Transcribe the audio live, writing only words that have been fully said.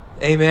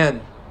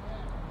Amen.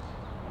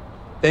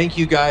 Thank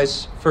you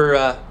guys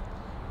for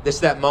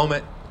that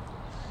moment.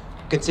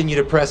 Continue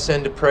to press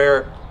into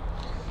prayer.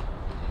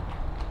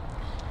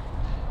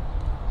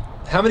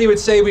 How many would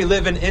say we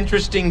live in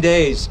interesting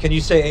days? Can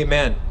you say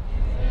amen?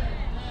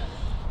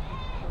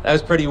 That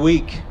was pretty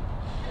weak.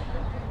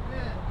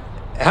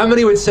 How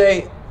many would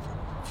say,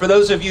 for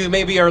those of you who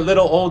maybe are a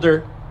little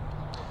older,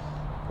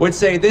 would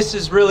say this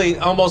is really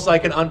almost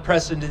like an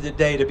unprecedented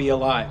day to be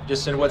alive,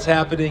 just in what's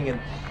happening in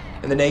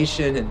the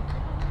nation. And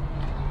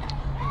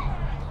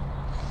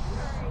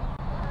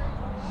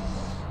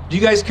do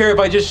you guys care if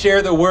I just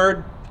share the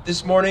word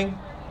this morning?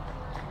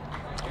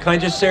 Can I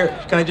just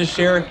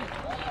share?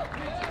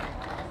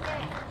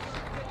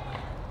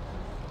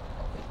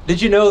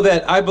 Did you know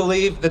that I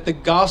believe that the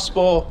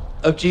gospel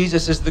of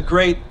Jesus is the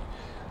great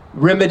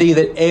remedy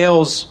that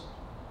ails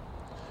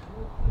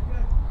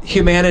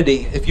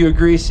humanity? If you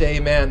agree, say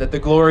amen. That the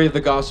glory of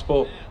the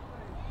gospel.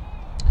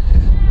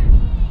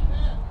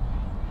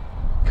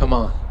 Come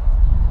on.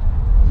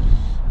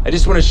 I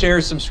just want to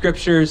share some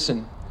scriptures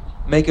and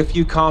make a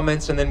few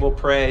comments, and then we'll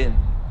pray. And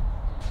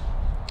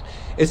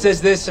it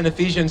says this in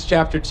Ephesians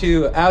chapter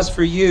 2, "As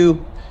for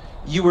you,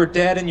 you were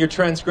dead in your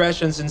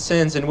transgressions and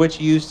sins in which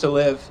you used to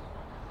live,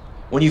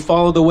 when you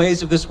followed the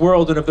ways of this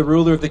world and of the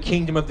ruler of the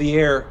kingdom of the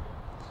air."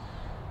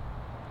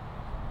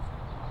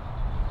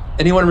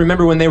 Anyone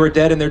remember when they were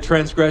dead in their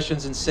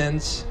transgressions and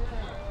sins?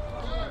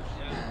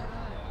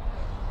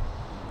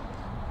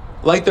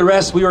 Like the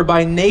rest, we were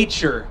by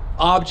nature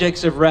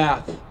objects of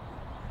wrath,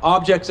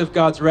 objects of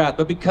God's wrath.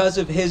 But because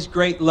of his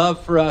great love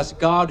for us,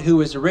 God,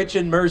 who is rich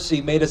in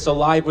mercy, made us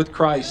alive with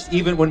Christ,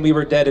 even when we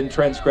were dead in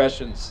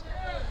transgressions.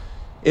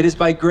 It is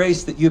by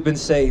grace that you've been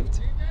saved.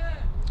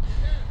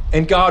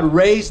 And God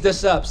raised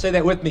us up. Say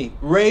that with me.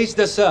 Raised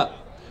us up.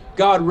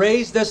 God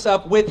raised us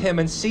up with him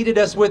and seated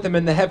us with him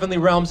in the heavenly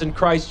realms in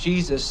Christ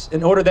Jesus,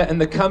 in order that in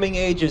the coming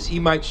ages he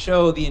might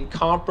show the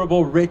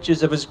incomparable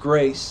riches of his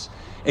grace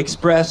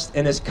expressed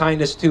in his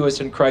kindness to us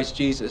in Christ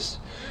Jesus.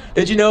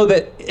 Did you know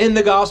that in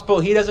the gospel,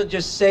 he doesn't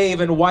just save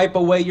and wipe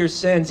away your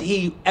sins.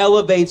 He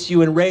elevates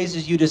you and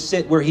raises you to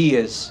sit where he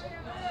is.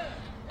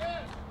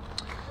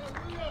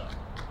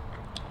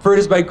 For it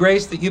is by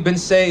grace that you've been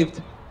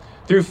saved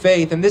through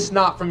faith, and this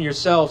not from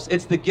yourselves.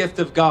 It's the gift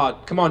of God.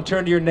 Come on,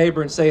 turn to your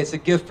neighbor and say, it's a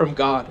gift from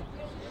God.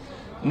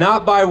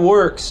 Not by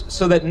works,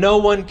 so that no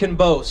one can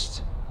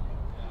boast.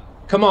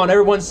 Come on,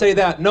 everyone say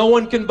that. No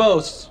one can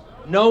boast.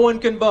 No one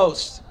can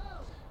boast.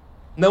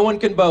 No one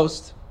can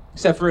boast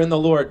except for in the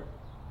Lord.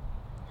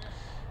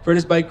 For it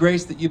is by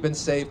grace that you've been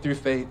saved through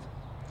faith.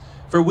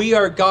 For we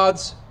are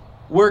God's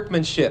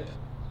workmanship.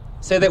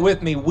 Say that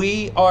with me.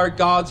 We are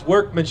God's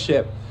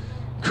workmanship,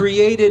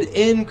 created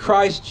in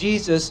Christ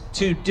Jesus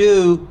to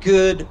do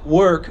good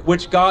work,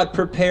 which God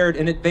prepared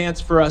in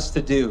advance for us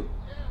to do.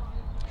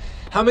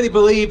 How many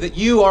believe that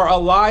you are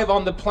alive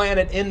on the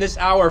planet in this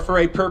hour for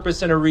a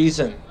purpose and a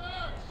reason?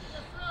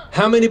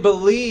 How many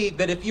believe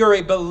that if you're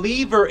a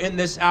believer in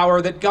this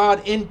hour, that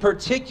God in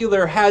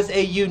particular has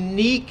a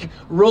unique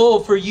role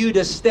for you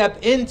to step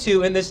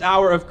into in this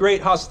hour of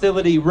great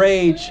hostility,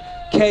 rage,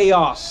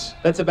 chaos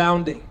that's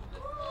abounding?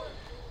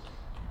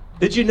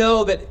 Did you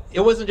know that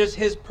it wasn't just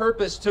his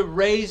purpose to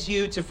raise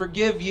you, to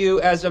forgive you,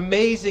 as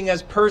amazing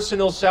as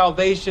personal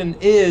salvation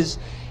is,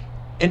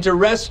 and to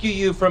rescue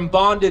you from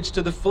bondage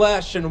to the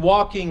flesh and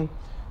walking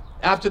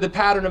after the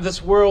pattern of this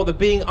world, of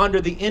being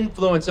under the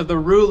influence of the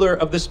ruler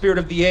of the spirit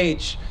of the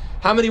age?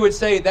 How many would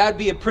say that'd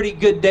be a pretty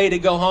good day to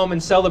go home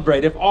and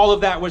celebrate if all of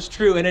that was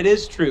true? And it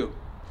is true.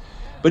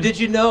 But did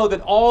you know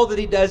that all that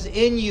he does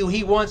in you,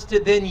 he wants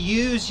to then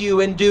use you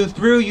and do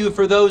through you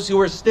for those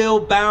who are still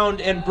bound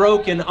and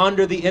broken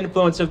under the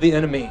influence of the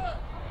enemy?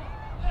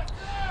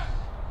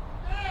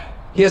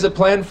 He has a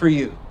plan for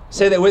you.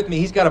 Say that with me.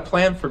 He's got a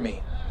plan for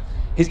me.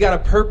 He's got a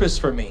purpose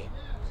for me.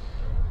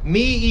 Me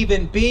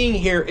even being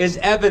here is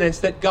evidence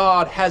that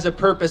God has a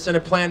purpose and a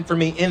plan for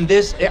me in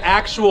this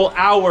actual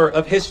hour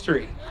of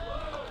history.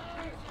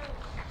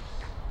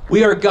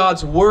 We are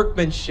God's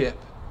workmanship,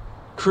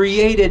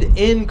 created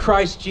in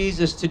Christ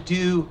Jesus to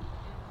do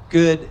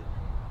good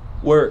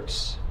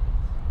works.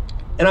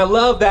 And I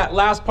love that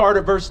last part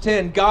of verse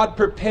 10. God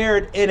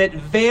prepared in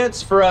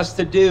advance for us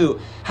to do.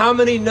 How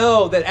many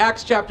know that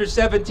Acts chapter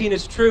 17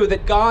 is true,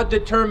 that God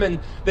determined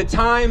the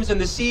times and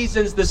the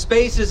seasons, the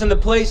spaces and the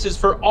places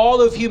for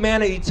all of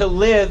humanity to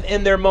live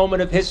in their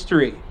moment of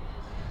history?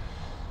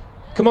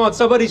 Come on,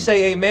 somebody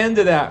say amen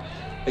to that.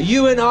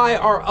 You and I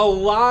are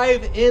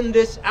alive in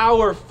this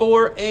hour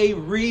for a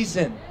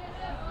reason.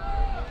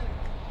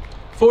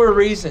 For a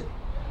reason.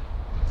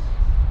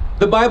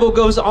 The Bible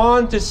goes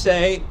on to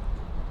say,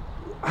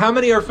 how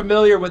many are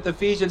familiar with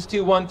Ephesians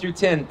 2, 1 through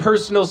 10?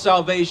 Personal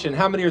salvation.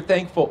 How many are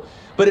thankful?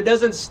 But it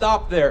doesn't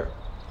stop there.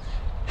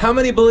 How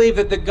many believe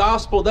that the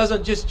gospel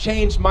doesn't just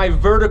change my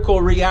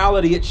vertical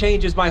reality, it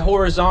changes my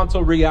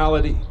horizontal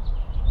reality?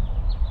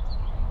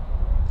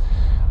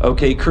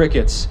 Okay,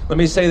 crickets. Let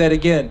me say that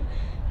again.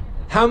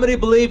 How many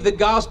believe the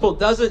gospel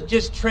doesn't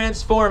just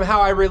transform how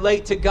I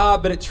relate to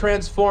God, but it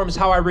transforms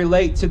how I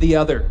relate to the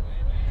other?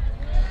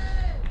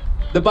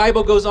 The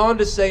Bible goes on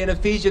to say in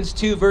Ephesians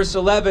 2 verse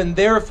 11,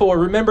 therefore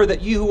remember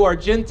that you who are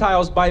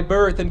Gentiles by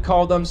birth and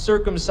called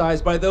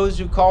uncircumcised by those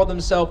who call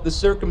themselves the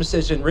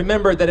circumcision.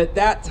 Remember that at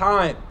that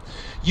time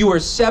you were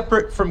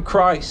separate from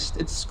Christ,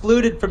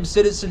 excluded from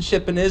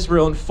citizenship in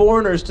Israel, and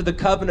foreigners to the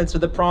covenants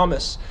of the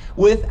promise,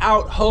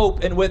 without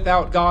hope and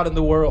without God in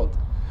the world.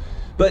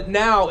 But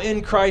now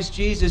in Christ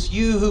Jesus,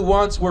 you who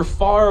once were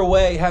far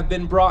away have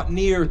been brought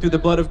near through the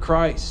blood of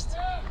Christ.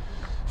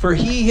 For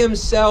he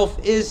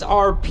himself is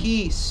our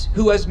peace,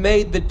 who has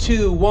made the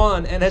two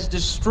one and has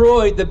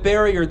destroyed the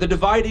barrier, the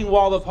dividing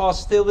wall of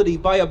hostility,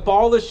 by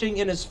abolishing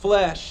in his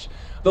flesh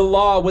the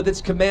law with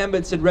its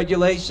commandments and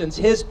regulations.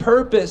 His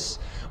purpose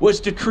was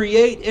to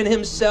create in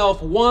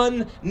himself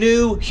one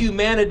new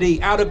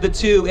humanity out of the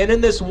two, and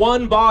in this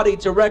one body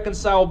to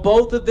reconcile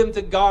both of them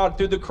to God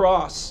through the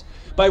cross,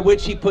 by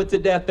which he put to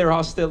death their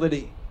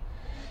hostility.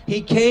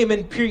 He came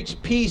and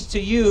preached peace to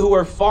you who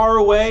are far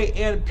away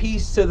and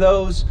peace to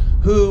those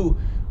who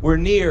were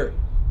near.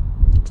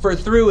 For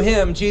through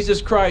him,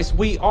 Jesus Christ,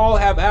 we all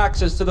have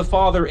access to the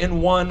Father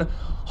in one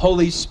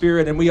Holy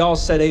Spirit. And we all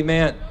said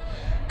amen.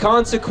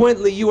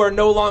 Consequently, you are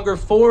no longer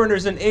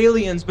foreigners and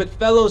aliens, but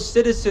fellow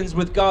citizens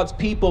with God's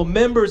people,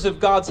 members of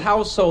God's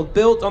household,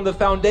 built on the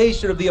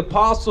foundation of the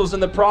apostles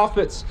and the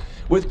prophets,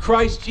 with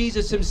Christ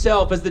Jesus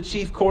himself as the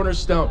chief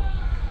cornerstone.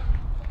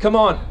 Come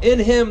on. In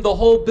him, the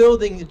whole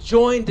building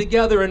joined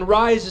together and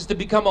rises to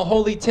become a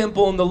holy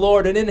temple in the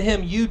Lord. And in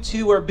him, you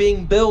two are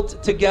being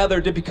built together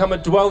to become a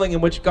dwelling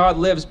in which God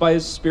lives by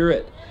his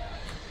Spirit.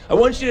 I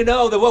want you to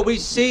know that what we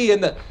see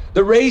in the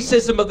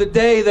racism of the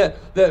day,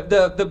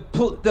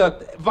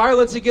 the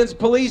violence against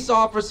police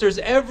officers,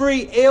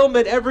 every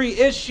ailment, every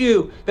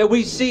issue that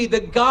we see, the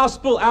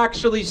gospel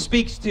actually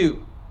speaks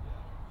to.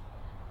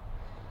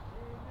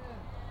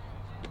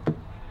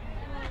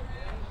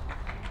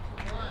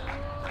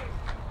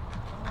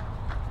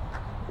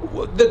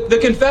 The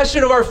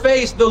confession of our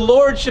faith, the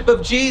lordship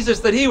of Jesus,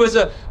 that he was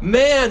a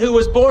man who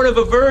was born of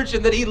a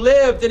virgin, that he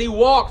lived and he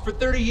walked for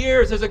 30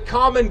 years as a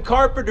common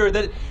carpenter,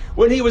 that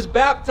when he was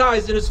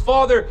baptized and his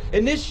father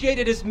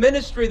initiated his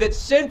ministry, that's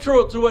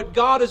central to what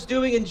God is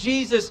doing in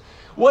Jesus.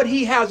 What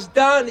he has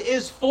done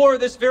is for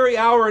this very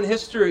hour in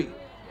history.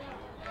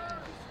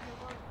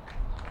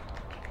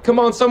 Come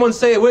on, someone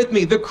say it with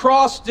me. The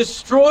cross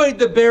destroyed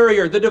the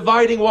barrier, the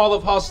dividing wall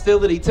of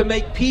hostility, to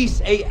make peace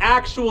an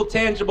actual,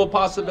 tangible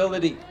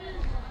possibility.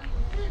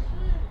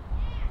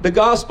 The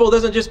gospel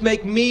doesn't just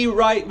make me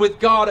right with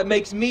God, it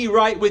makes me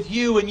right with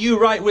you and you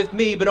right with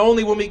me, but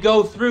only when we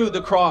go through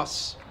the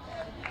cross.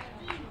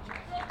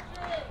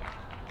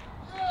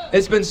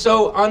 It's been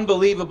so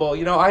unbelievable.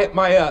 You know, I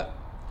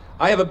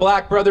have a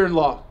black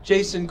brother-in-law,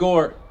 Jason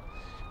Gore.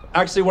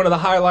 Actually, one of the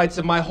highlights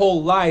of my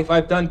whole life,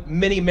 I've done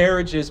many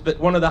marriages, but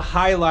one of the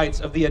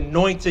highlights of the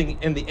anointing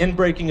and the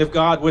inbreaking of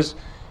God was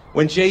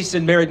when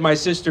Jason married my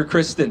sister,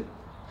 Kristen.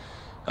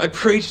 I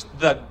preached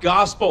the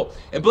gospel.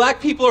 And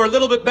black people are a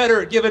little bit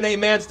better at giving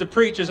amens to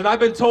preachers, and I've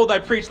been told I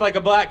preach like a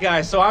black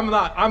guy, so I'm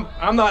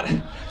not,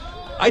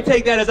 I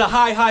take that as a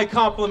high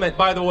compliment,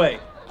 by the way.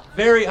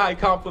 Very high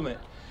compliment.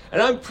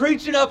 And I'm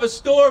preaching up a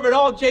storm and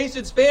all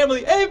Jason's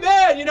family,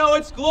 amen, you know,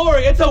 it's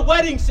glory, it's a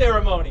wedding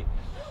ceremony.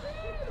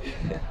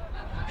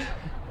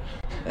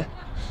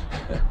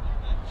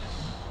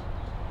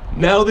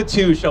 Now the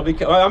two shall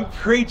become. I'm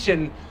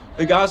preaching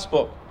the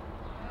gospel.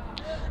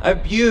 I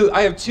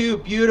have two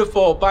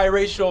beautiful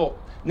biracial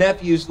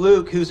nephews,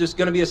 Luke, who's just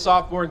going to be a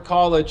sophomore in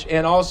college,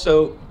 and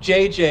also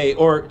JJ,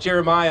 or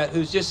Jeremiah,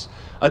 who's just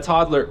a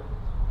toddler.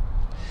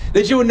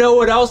 Did you know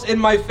what else in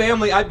my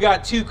family? I've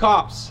got two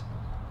cops.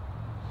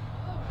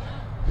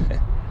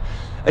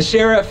 A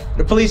sheriff,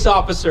 a police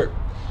officer.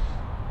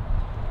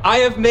 I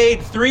have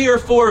made 3 or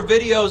 4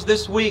 videos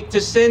this week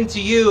to send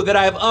to you that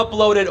I have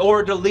uploaded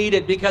or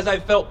deleted because I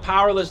felt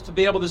powerless to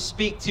be able to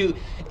speak to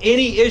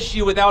any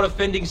issue without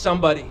offending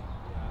somebody.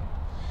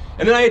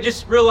 And then I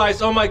just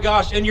realized, oh my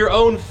gosh, in your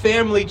own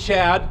family,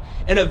 Chad,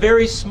 in a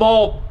very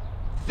small,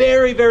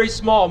 very, very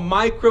small,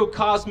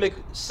 microcosmic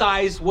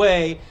size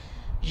way,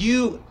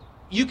 you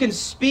can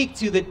speak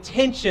to the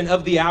tension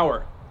of the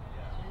hour,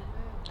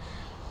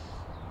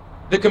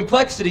 the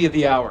complexity of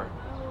the hour.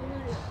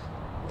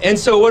 And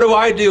so what do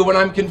I do when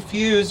I'm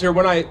confused, or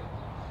when I,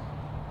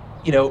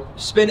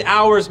 spend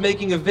hours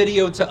making a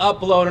video to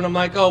upload, and I'm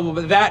like, oh,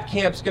 well, that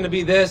camp's going to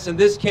be this, and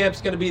this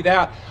camp's going to be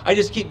that. I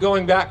just keep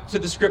going back to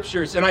the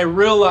scriptures, and I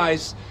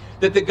realize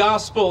that the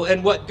gospel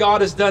and what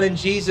God has done in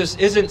Jesus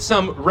isn't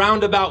some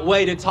roundabout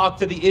way to talk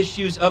to the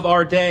issues of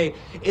our day.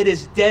 It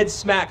is dead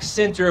smack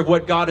center of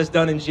what God has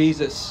done in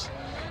Jesus,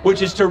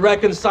 which is to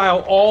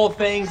reconcile all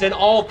things and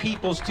all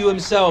peoples to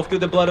himself through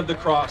the blood of the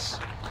cross.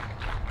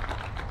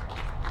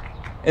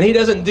 And he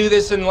doesn't do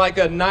this in like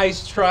a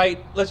nice,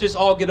 trite, let's just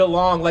all get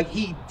along. Like,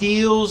 he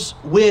deals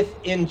with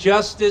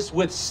injustice,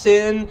 with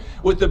sin,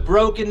 with the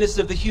brokenness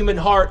of the human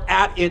heart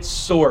at its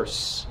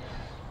source.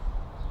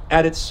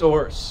 At its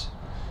source.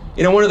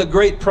 One of the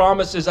great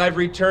promises I've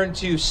returned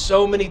to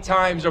so many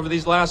times over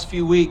these last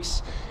few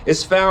weeks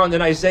is found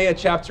in Isaiah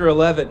chapter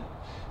 11.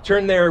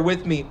 Turn there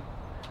with me.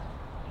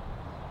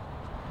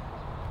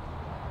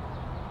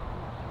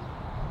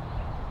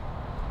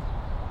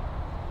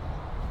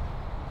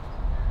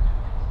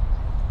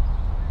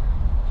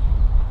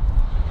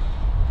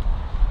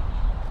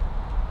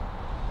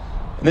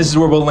 And this is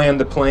where we'll land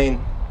the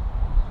plane,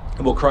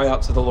 and we'll cry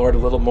out to the Lord a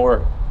little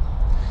more.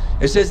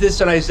 It says this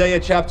in Isaiah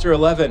chapter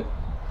 11.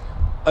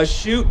 A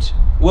shoot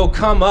will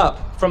come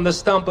up from the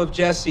stump of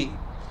Jesse.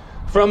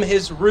 From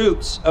his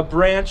roots, a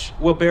branch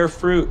will bear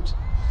fruit.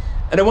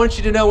 And I want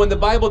you to know, when the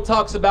Bible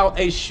talks about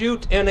a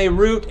shoot and a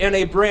root and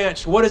a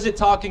branch, what is it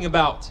talking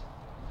about?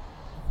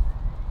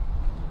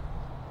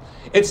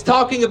 It's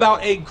talking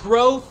about a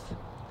growth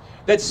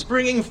that's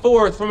springing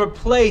forth from a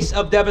place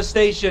of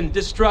devastation,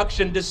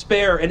 destruction,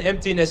 despair, and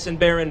emptiness and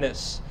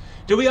barrenness.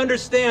 Do we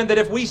understand that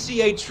if we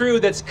see a tree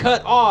that's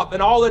cut off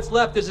and all that's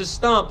left is a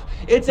stump,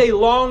 it's a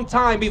long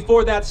time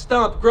before that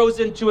stump grows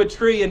into a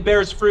tree and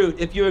bears fruit?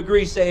 If you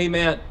agree, say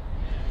amen.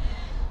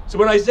 So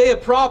when Isaiah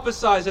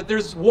prophesies that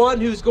there's one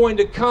who's going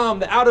to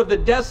come out of the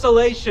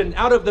desolation,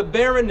 out of the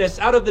barrenness,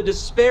 out of the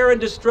despair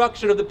and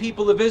destruction of the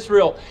people of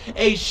Israel,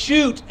 a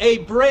shoot, a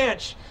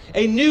branch,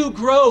 a new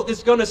growth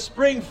is going to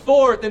spring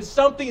forth, and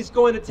something is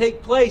going to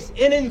take place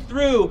in and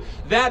through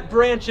that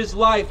branch's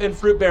life and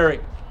fruit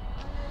bearing.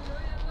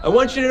 I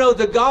want you to know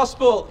the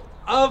gospel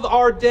of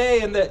our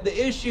day and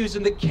the issues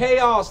and the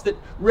chaos that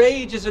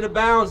rages and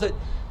abounds, that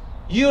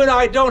you and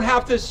I don't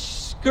have to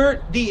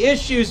skirt the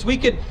issues. We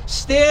could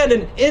stand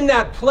and in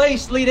that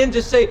place lead in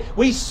to say,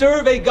 we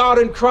serve a God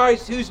in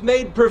Christ who's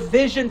made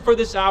provision for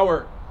this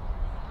hour.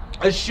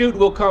 A shoot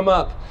will come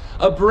up.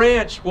 A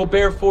branch will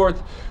bear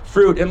forth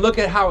fruit. And look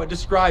at how it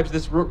describes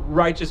this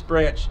righteous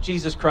branch,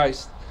 Jesus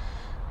Christ.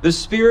 The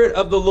Spirit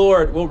of the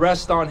Lord will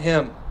rest on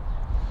him.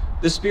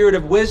 The Spirit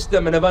of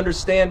wisdom and of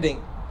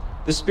understanding.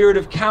 The Spirit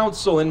of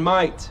counsel and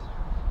might.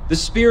 The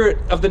Spirit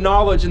of the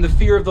knowledge and the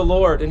fear of the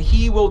Lord. And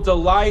he will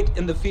delight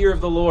in the fear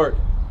of the Lord.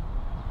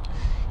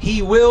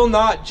 He will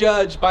not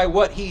judge by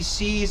what he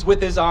sees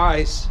with his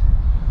eyes,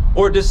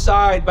 or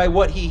decide by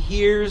what he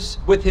hears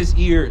with his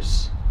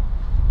ears.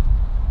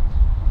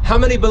 How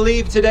many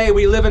believe today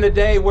we live in a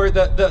day where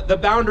the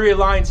boundary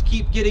lines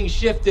keep getting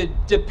shifted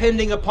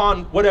depending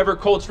upon whatever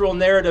cultural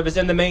narrative is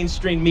in the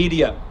mainstream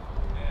media?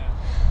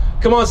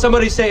 Come on,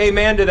 somebody say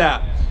amen to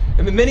that.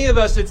 I mean, many of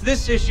us, it's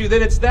this issue,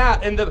 then it's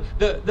that, and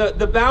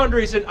the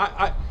boundaries. And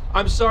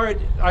I'm sorry,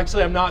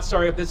 actually I'm not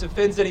sorry if this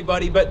offends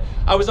anybody, but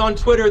I was on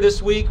Twitter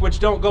this week, which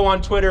don't go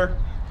on Twitter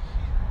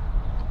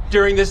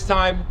during this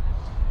time.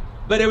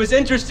 But it was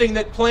interesting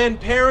that Planned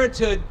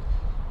Parenthood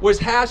was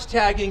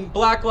hashtagging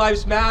Black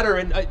Lives Matter,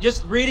 and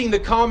just reading the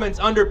comments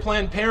under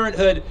Planned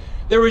Parenthood,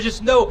 there was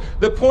just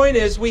the point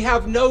is we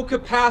have no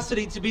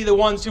capacity to be the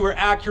ones who are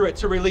accurate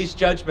to release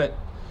judgment,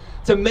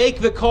 to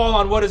make the call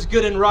on what is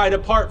good and right,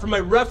 apart from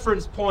a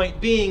reference point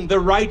being the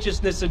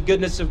righteousness and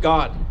goodness of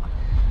God.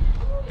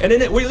 And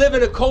in it, we live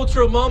in a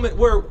cultural moment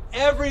where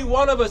every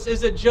one of us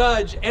is a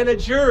judge and a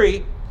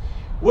jury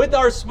with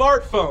our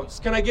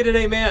smartphones. Can I get an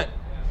amen?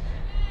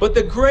 But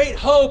the great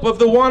hope of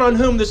the one on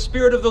whom the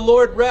Spirit of the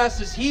Lord rests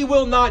is he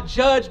will not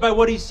judge by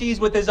what he sees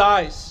with his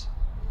eyes.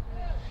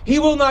 He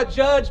will not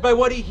judge by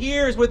what he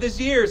hears with his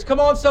ears. Come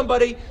on,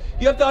 somebody.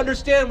 You have to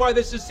understand why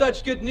this is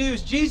such good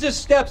news. Jesus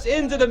steps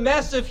into the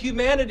mess of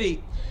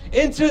humanity,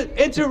 into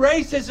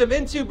racism,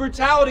 into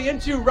brutality,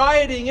 into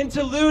rioting,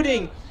 into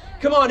looting.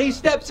 Come on, he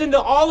steps into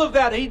all of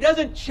that. He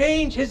doesn't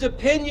change his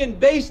opinion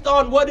based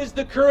on what is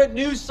the current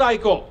news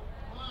cycle.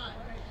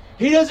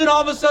 He doesn't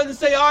all of a sudden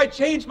say, I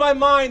changed my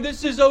mind.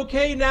 This is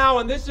okay now,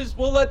 and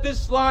we'll let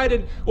this slide,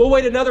 and we'll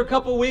wait another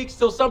couple weeks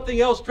till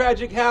something else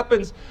tragic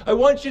happens. I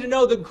want you to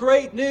know the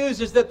great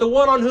news is that the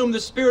one on whom the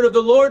Spirit of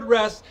the Lord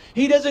rests,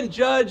 he doesn't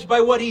judge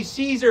by what he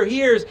sees or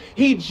hears.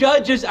 He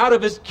judges out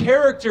of his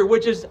character,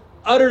 which is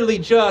utterly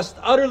just,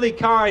 utterly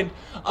kind,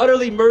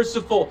 utterly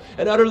merciful,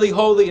 and utterly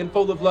holy and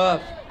full of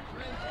love.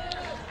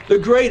 The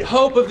great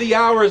hope of the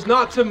hour is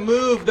not to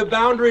move the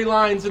boundary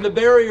lines and the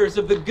barriers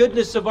of the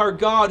goodness of our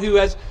God, who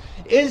has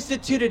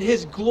instituted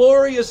his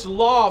glorious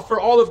law for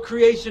all of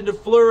creation to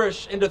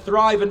flourish and to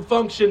thrive and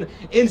function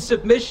in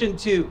submission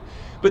to.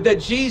 But that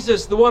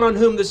Jesus, the one on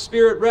whom the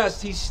Spirit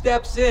rests, he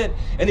steps in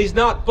and he's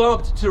not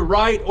bumped to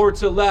right or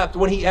to left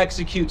when he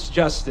executes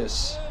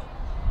justice.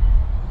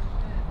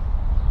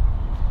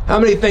 How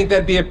many think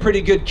that'd be a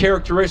pretty good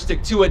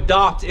characteristic to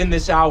adopt in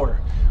this hour?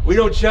 We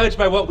don't judge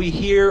by what we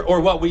hear or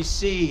what we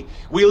see.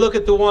 We look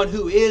at the one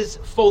who is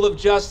full of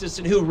justice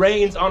and who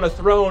reigns on a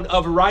throne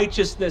of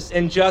righteousness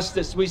and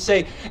justice. We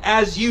say,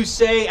 as you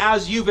say,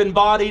 as you've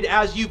embodied,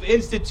 as you've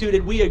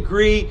instituted, we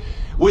agree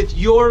with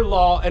your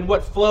law and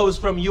what flows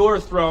from your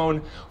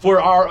throne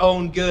for our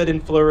own good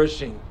and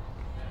flourishing.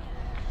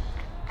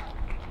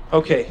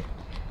 Okay.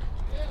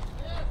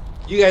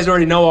 You guys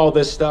already know all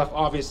this stuff,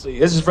 obviously.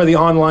 This is for the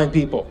online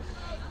people.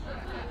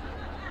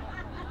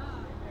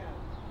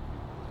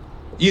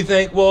 You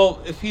think,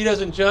 well, if he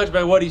doesn't judge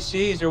by what he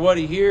sees or what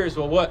he hears,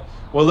 well, what?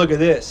 Well, look at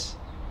this.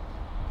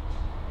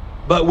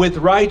 But with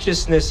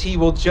righteousness, he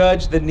will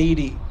judge the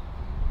needy.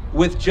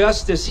 With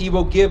justice, he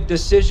will give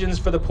decisions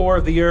for the poor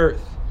of the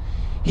earth.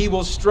 He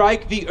will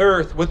strike the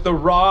earth with the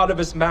rod of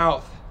his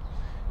mouth.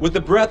 With the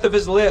breath of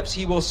his lips,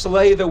 he will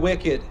slay the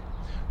wicked.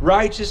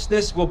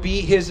 Righteousness will be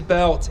his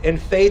belt, and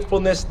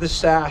faithfulness the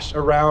sash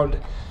around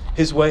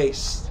his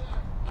waist.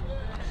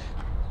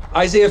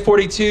 Isaiah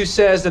 42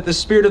 says that the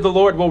Spirit of the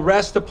Lord will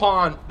rest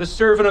upon the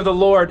servant of the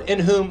Lord in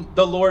whom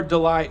the Lord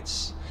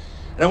delights.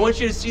 And I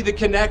want you to see the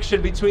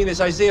connection between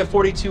this Isaiah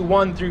 42,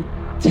 1 through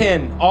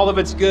 10. All of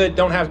it's good,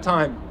 don't have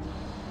time.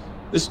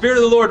 The Spirit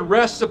of the Lord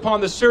rests upon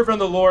the servant of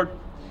the Lord.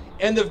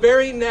 And the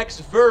very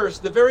next verse,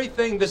 the very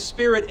thing the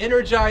Spirit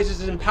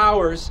energizes and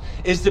empowers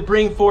is to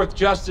bring forth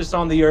justice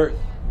on the earth.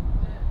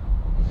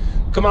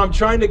 Come on, I'm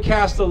trying to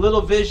cast a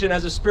little vision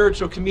as a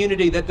spiritual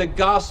community that the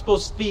gospel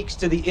speaks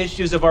to the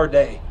issues of our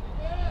day.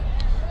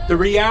 The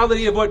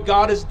reality of what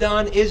God has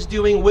done, is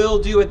doing, will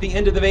do at the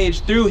end of the age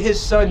through his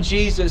son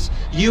Jesus.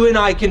 You and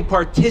I can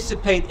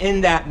participate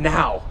in that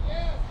now.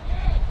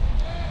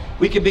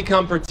 We can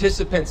become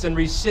participants and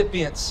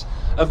recipients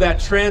of that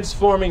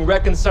transforming,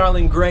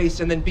 reconciling grace,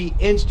 and then be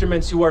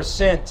instruments who are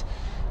sent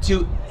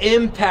to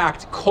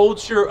impact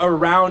culture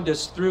around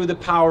us through the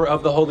power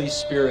of the Holy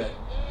Spirit.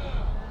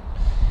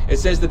 It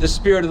says that the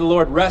Spirit of the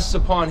Lord rests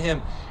upon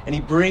him and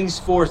he brings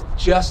forth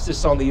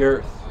justice on the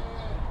earth.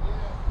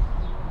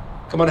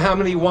 Come on, how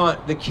many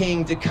want the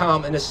King to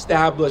come and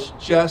establish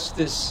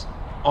justice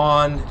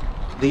on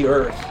the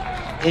earth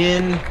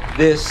in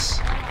this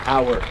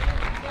hour?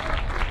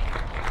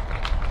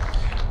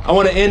 I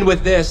want to end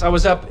with this. I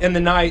was up in the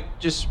night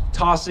just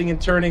tossing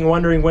and turning,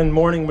 wondering when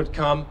morning would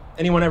come.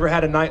 Anyone ever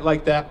had a night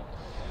like that?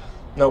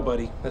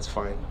 Nobody. That's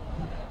fine.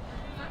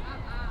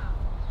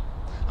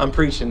 I'm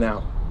preaching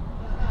now.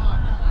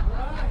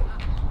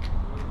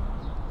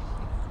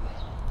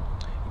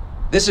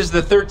 This is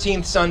the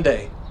 13th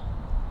Sunday.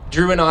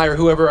 Drew and I, or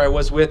whoever I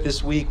was with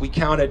this week, we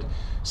counted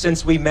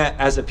since we met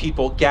as a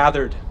people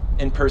gathered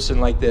in person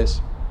like this.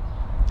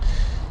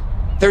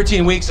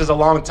 13 weeks is a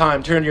long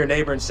time. Turn to your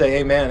neighbor and say,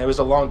 amen. It was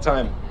a long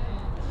time.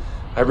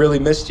 I really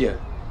missed you.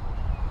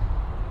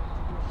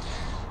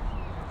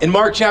 In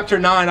Mark chapter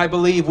 9, I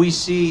believe we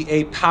see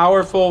a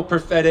powerful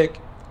prophetic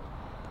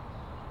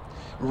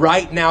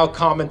right now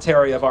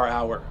commentary of our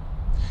hour.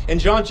 In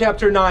John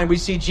chapter 9, we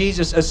see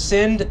Jesus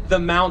ascend the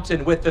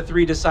mountain with the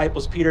three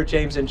disciples, Peter,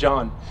 James, and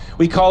John.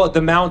 We call it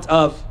the Mount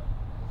of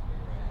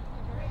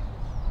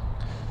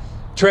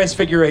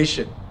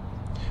Transfiguration,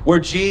 where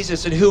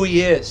Jesus and who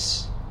he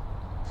is,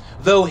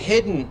 though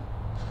hidden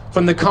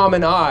from the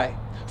common eye,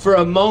 for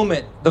a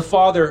moment, the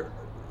Father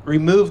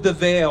removed the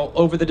veil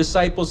over the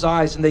disciples'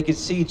 eyes and they could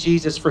see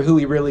Jesus for who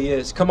he really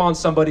is. Come on,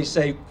 somebody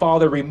say,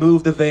 Father,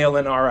 remove the veil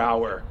in our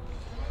hour.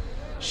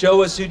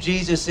 Show us who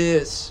Jesus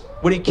is,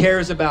 what he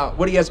cares about,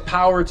 what he has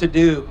power to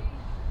do.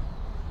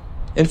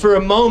 And for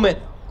a moment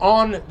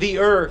on the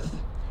earth,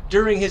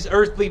 during his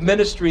earthly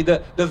ministry,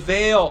 the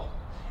veil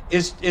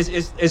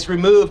is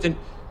removed. And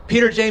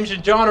Peter, James,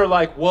 and John are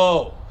like,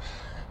 whoa.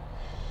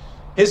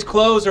 His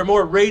clothes are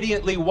more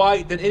radiantly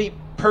white than any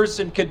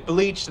person could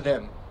bleach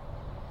them.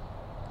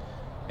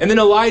 And then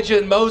Elijah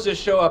and Moses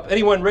show up.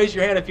 Anyone raise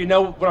your hand if you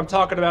know what I'm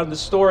talking about in the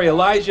story.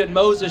 Elijah and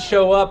Moses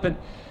show up, and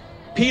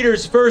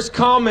Peter's first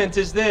comment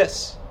is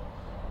this: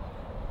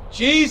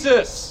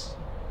 Jesus,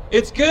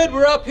 it's good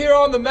we're up here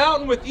on the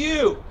mountain with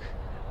you.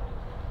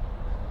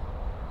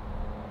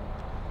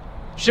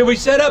 Should we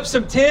set up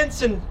some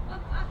tents and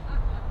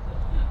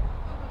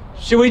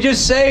should we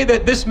just say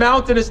that this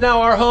mountain is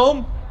now our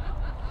home?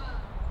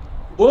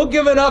 We'll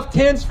give enough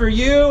tents for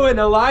you and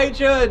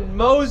Elijah and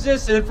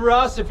Moses and for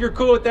us, if you're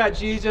cool with that,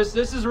 Jesus.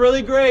 This is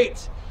really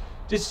great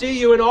to see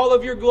you in all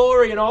of your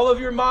glory and all of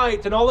your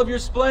might and all of your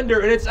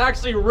splendor. And it's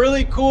actually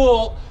really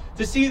cool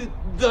to see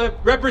the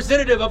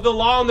representative of the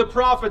law and the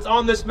prophets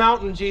on this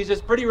mountain,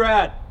 Jesus. Pretty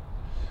rad.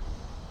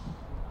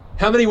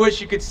 How many wish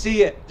you could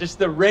see it? Just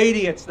the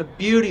radiance, the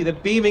beauty, the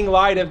beaming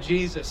light of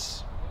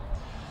Jesus.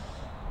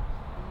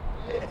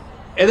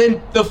 And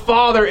then the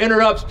Father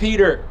interrupts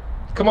Peter.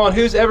 Come on,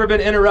 who's ever been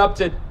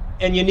interrupted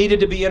and you needed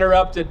to be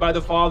interrupted by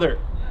the Father?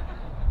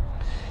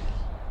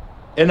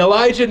 And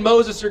Elijah and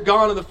Moses are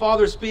gone and the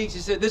Father speaks. He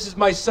said, this is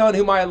my son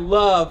whom I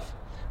love.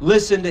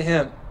 Listen to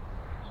him.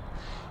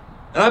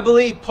 And I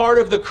believe part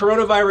of the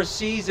coronavirus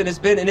season has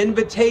been an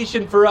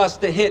invitation for us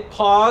to hit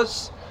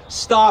pause,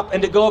 stop,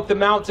 and to go up the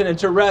mountain and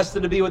to rest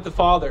and to be with the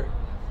Father.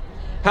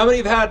 How many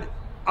have had,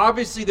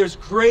 obviously there's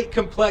great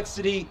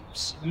complexity.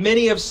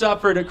 Many have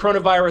suffered a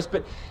coronavirus,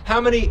 but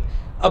how many,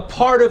 a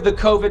part of the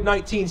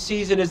COVID-19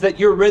 season is that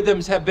your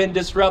rhythms have been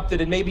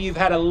disrupted and maybe you've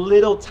had a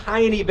little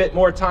tiny bit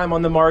more time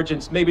on the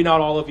margins. Maybe not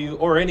all of you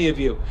or any of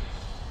you,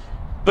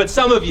 but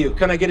some of you.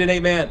 Can I get an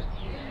amen?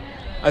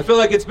 I feel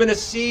like it's been a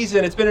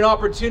season, it's been an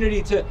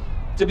opportunity to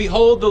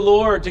behold the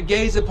Lord, to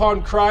gaze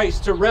upon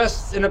Christ, to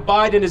rest and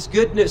abide in his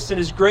goodness and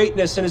his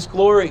greatness and his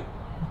glory.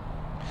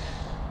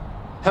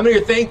 How many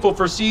are thankful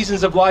for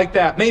seasons of like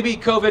that? Maybe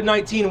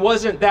COVID-19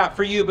 wasn't that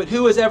for you, but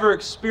who has ever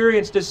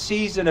experienced a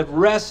season of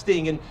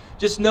resting and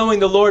just knowing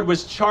the Lord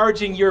was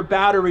charging your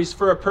batteries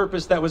for a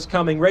purpose that was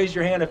coming? Raise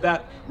your hand if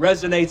that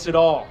resonates at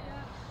all.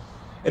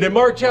 And in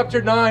Mark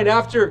chapter 9,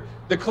 after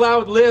the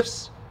cloud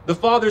lifts, the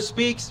Father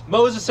speaks.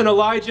 Moses and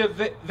Elijah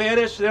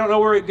vanish. They don't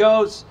know where it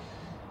goes.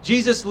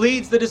 Jesus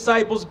leads the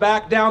disciples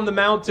back down the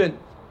mountain.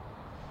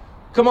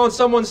 Come on,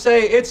 someone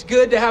say, it's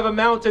good to have a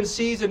mountain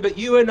season, but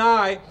you and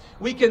I,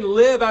 we can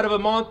live out of a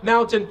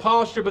mountain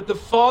posture, but the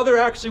Father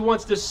actually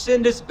wants to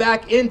send us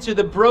back into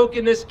the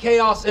brokenness,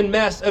 chaos, and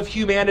mess of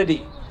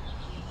humanity.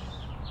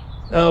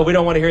 Oh, we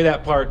don't want to hear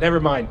that part. Never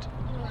mind.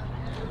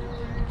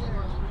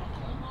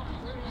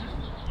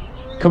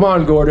 Come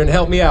on, Gordon,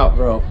 help me out,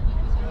 bro.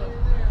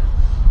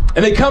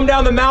 And they come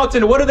down the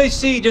mountain. What do they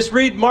see? Just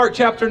read Mark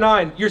chapter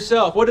 9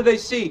 yourself. What do they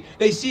see?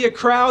 They see a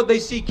crowd. They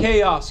see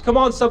chaos. Come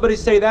on, somebody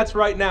say that's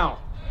right now.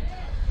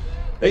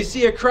 They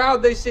see a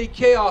crowd. They see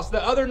chaos.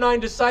 The other 9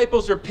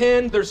 disciples are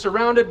pinned. They're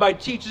surrounded by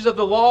teachers of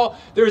the law.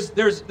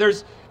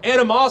 There's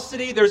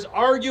animosity. There's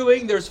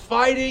arguing. There's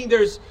fighting.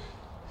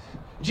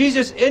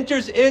 Jesus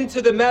enters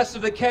into the mess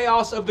of the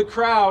chaos of the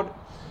crowd.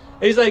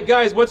 And he's like,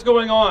 guys, what's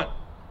going on?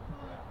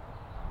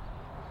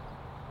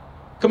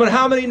 Come on,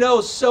 how many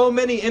know so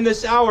many in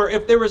this hour,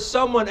 if there was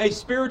someone, a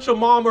spiritual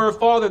mom or a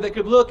father that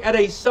could look at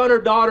a son or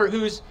daughter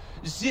who's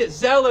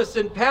zealous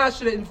and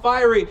passionate and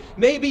fiery,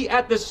 maybe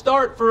at the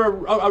start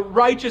for a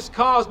righteous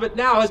cause, but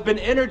now has been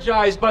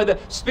energized by the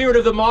spirit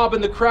of the mob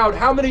and the crowd.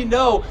 How many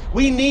know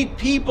we need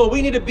people?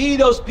 We need to be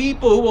those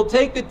people who will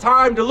take the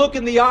time to look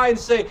in the eye and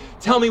say,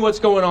 tell me what's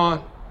going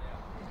on.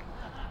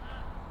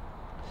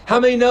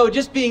 How many know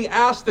just being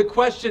asked the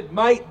question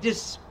might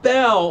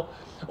dispel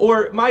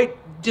or might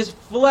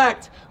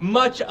deflect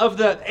much of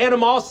the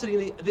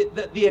animosity,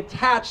 the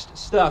attached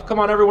stuff. Come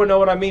on, everyone know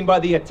what I mean by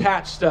the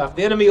attached stuff.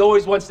 The enemy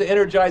always wants to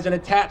energize and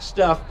attach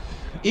stuff,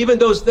 even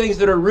those things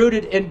that are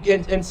rooted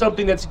in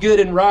something that's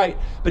good and right.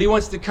 But he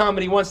wants to come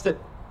and he wants to,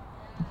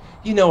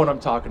 you know what I'm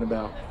talking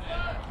about.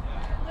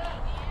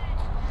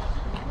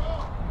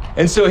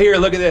 And so here,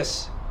 look at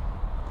this.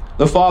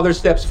 The Father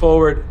steps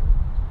forward.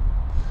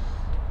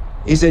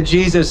 He said,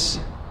 Jesus,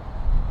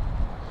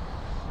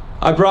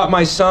 I brought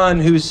my son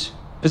who's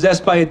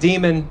possessed by a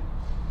demon.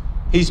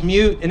 He's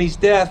mute and he's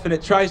deaf, and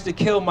it tries to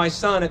kill my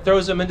son. It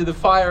throws him into the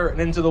fire and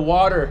into the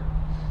water.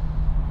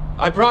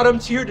 I brought him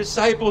to your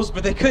disciples,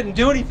 but they couldn't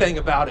do anything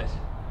about it.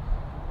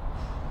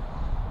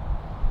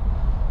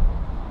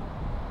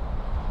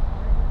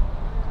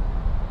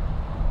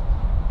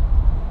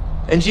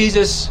 And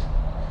Jesus,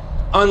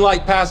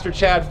 unlike Pastor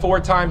Chad 4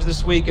 times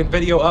this week in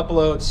video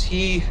uploads,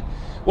 he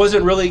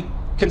wasn't really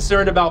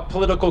concerned about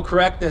political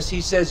correctness.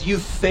 He says, you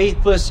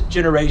faithless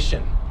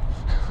generation.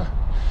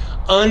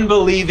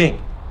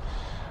 Unbelieving.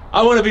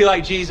 I want to be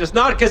like Jesus,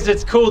 not because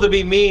it's cool to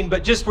be mean,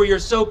 but just where you're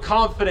so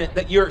confident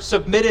that you're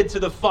submitted to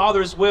the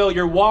Father's will,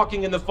 you're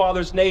walking in the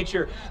Father's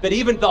nature, that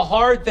even the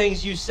hard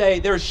things you say,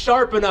 they're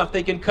sharp enough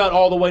they can cut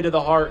all the way to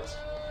the heart.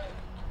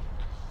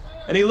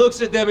 And he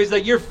looks at them, he's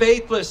like, you're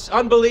faithless,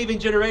 unbelieving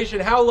generation.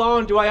 How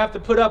long do I have to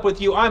put up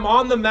with you? I'm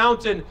on the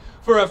mountain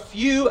for a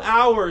few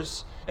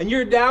hours. And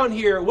you're down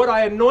here, what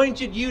I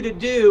anointed you to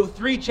do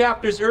 3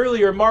 chapters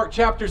earlier, Mark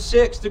chapter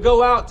 6, to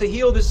go out, to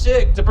heal the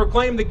sick, to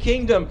proclaim the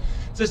kingdom,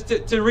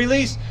 to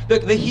release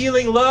the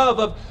healing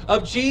love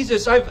of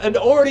Jesus. I've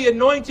already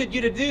anointed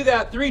you to do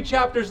that 3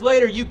 chapters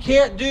later. You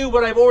can't do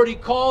what I've already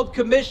called,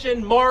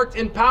 commissioned, marked,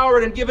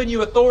 empowered, and given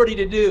you authority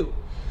to do.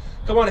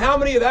 Come on, how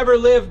many have ever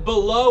lived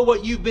below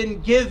what you've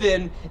been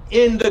given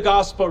in the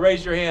gospel?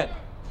 Raise your hand.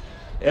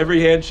 Every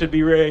hand should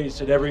be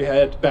raised and every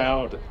head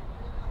bowed.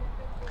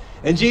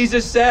 And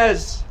Jesus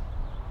says,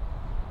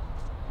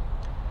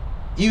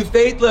 you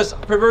faithless,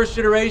 perverse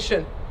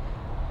generation,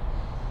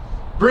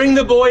 bring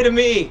the boy to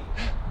me.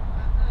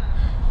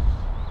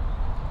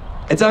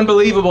 It's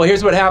unbelievable.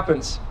 Here's what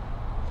happens.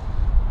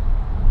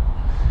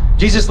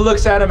 Jesus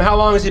looks at him. How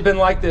long has he been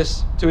like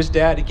this? To his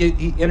dad.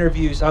 He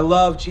interviews. I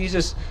love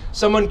Jesus.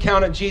 Someone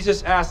counted.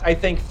 Jesus asked, I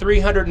think,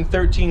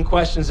 313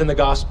 questions in the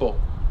gospel.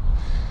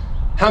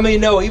 How many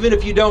know, even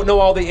if you don't know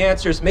all the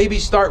answers, maybe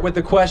start with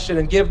the question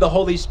and give the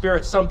Holy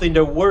Spirit something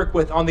to work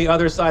with on the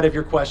other side of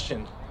your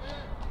question.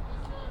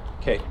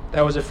 Okay,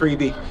 that was a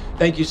freebie.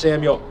 Thank you,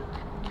 Samuel.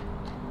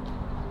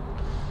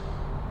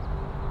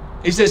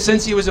 He says,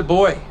 since he was a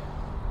boy,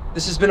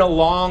 this has been a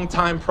long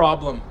time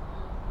problem.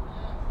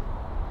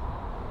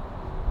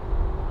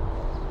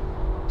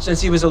 Since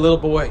he was a little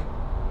boy,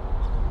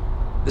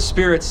 the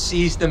Spirit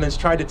seized him and has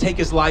tried to take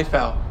his life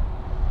out.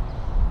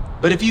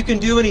 But if you can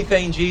do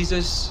anything,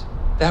 Jesus,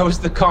 that was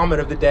the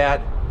comment of the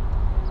dad.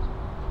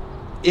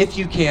 If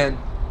you can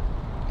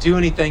do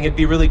anything, it'd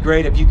be really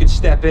great if you could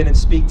step in and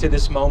speak to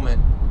this moment.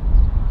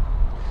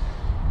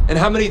 And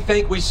how many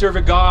think we serve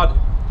a God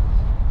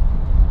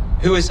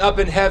who is up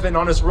in heaven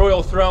on his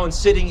royal throne,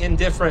 sitting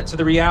indifferent to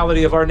the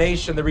reality of our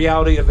nation, the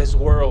reality of his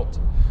world?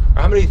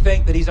 Or how many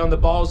think that he's on the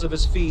balls of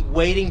his feet,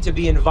 waiting to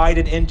be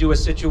invited into a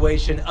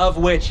situation of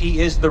which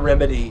he is the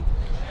remedy?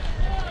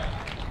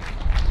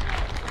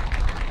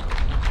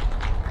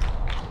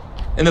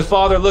 And the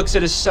Father looks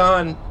at his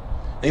son,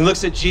 and he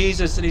looks at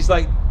Jesus, and he's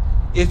like,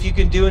 if you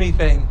can do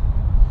anything,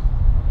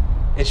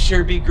 it'd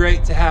sure be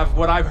great to have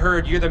what I've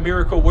heard. You're the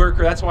miracle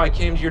worker. That's why I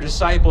came to your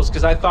disciples,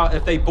 because I thought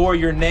if they bore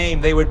your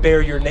name, they would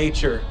bear your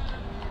nature.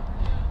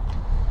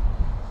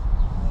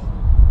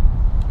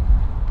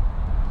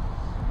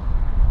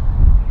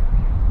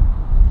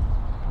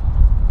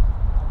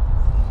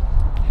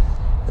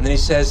 And then he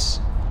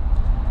says,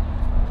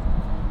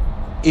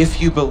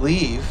 if you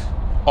believe,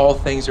 all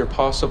things are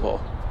possible.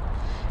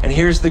 And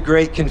here's the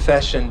great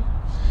confession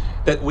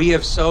that we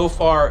have so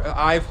far,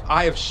 I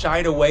have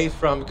shied away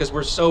from, because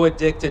we're so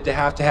addicted to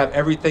have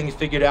everything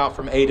figured out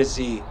from A to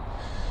Z.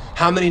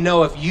 How many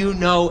know if you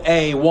know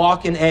A,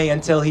 walk in A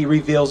until he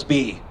reveals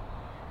B?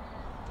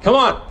 Come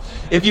on.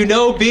 If you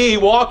know B,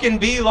 walk in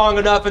B long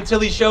enough until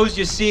he shows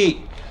you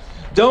C.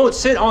 Don't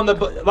sit on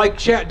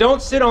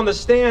don't sit on the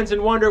stands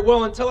and wonder,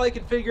 well, until I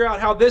can figure out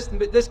how this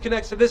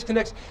connects to this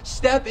connects.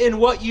 Step in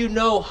what you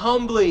know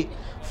humbly,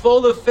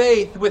 full of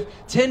faith, with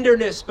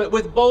tenderness, but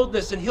with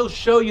boldness, and he'll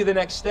show you the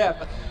next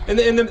step. And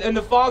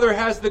the Father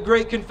has the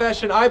great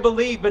confession, I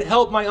believe, but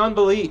help my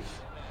unbelief.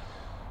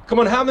 Come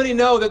on, how many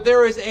know that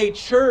there is a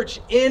church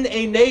in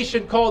a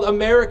nation called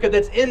America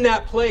that's in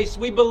that place?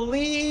 We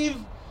believe,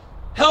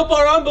 help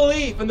our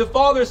unbelief. And the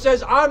Father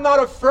says, I'm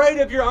not afraid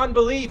of your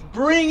unbelief.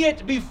 Bring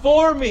it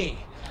before me.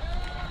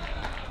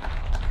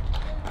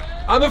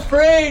 I'm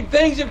afraid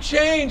things have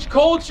changed.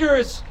 Culture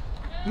is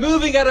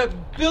moving at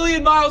 1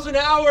 billion miles an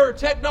hour.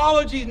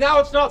 Technology, now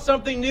it's not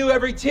something new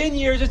every 10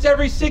 years. It's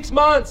every 6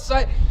 months.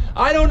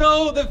 I don't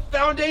know. The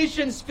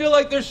foundations feel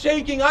like they're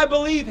shaking. I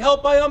believe.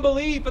 Help my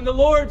unbelief. And the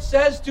Lord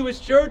says to his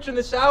church in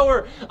this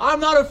hour, I'm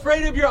not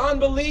afraid of your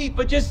unbelief,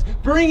 but just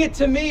bring it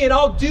to me and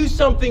I'll do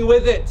something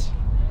with it.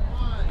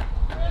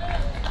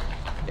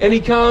 And he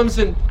comes,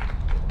 and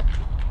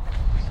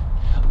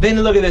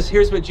then look at this.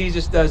 Here's what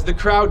Jesus does. The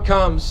crowd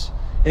comes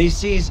and he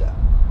sees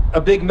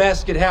a big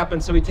mess could happen,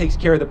 so he takes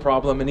care of the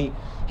problem, and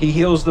he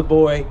heals the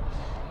boy.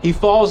 He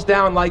falls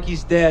down like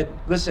he's dead.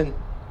 Listen,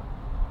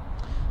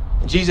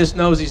 Jesus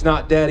knows he's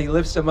not dead. He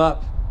lifts him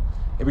up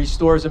and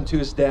restores him to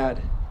his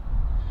dad.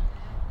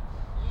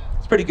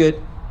 It's pretty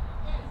good.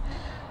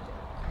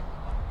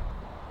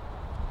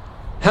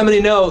 How many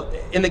know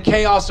in the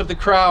chaos of the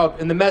crowd,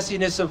 in the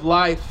messiness of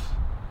life,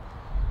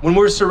 when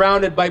we're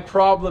surrounded by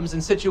problems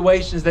and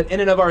situations that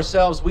in and of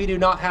ourselves we do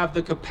not have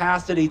the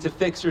capacity to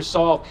fix or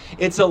solve,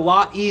 it's a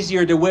lot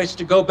easier to wish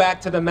to go back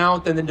to the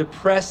mountain than to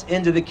press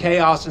into the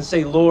chaos and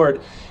say,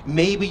 Lord,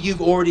 maybe you've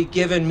already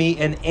given me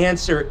an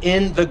answer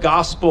in the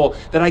gospel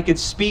that I could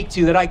speak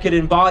to, that I could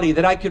embody,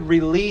 that I could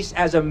release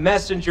as a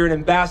messenger and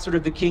ambassador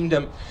of the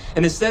kingdom.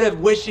 And instead of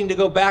wishing to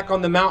go back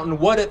on the mountain,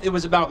 what if it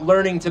was about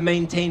learning to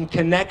maintain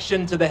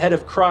connection to the head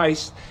of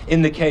Christ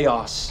in the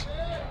chaos?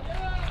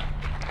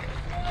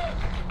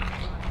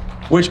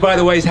 Which, by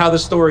the way, is how the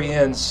story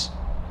ends.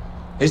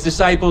 His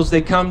disciples,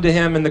 they come to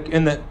him in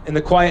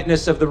the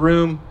quietness of the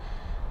room,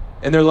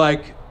 and they're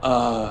like,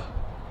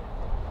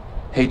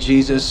 hey,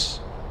 Jesus,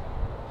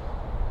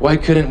 why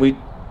couldn't we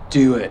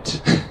do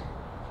it?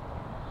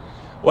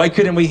 Why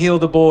couldn't we heal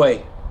the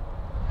boy?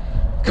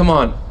 Come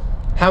on.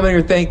 How many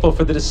are thankful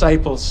for the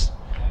disciples?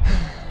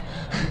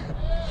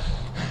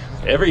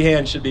 Every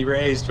hand should be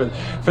raised for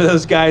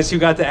those guys who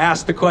got to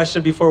ask the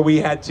question before we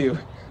had to.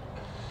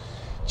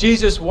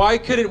 Jesus, why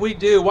couldn't we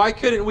do? Why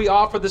couldn't we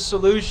offer the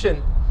solution?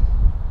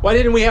 Why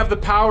didn't we have the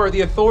power,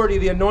 the authority,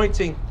 the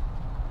anointing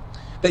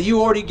that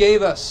you already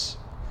gave us?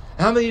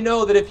 How many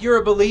know that if you're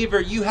a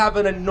believer, you have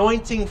an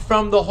anointing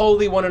from the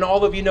Holy One, and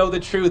all of you know the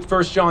truth?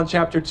 1 John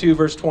chapter 2,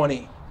 verse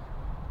 20.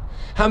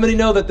 How many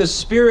know that the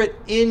Spirit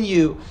in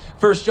you,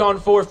 1 John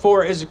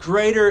 4:4, is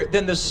greater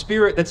than the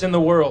spirit that's in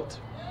the world?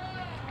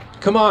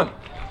 Come on.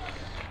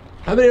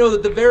 How many know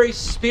that the very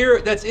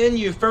Spirit that's in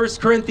you, 1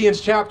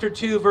 Corinthians chapter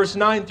 2, verse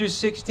 9 through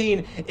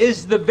 16,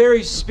 is the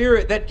very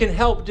Spirit that can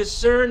help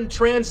discern,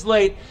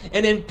 translate,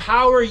 and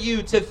empower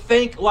you to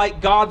think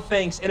like God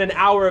thinks in an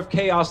hour of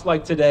chaos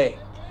like today?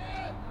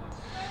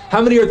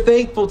 How many are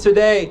thankful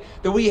today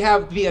that we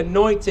have the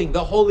anointing,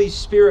 the Holy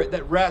Spirit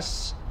that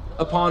rests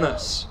upon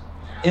us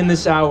in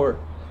this hour?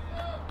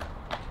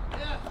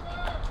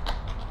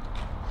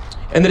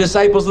 And the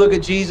disciples look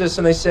at Jesus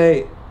and they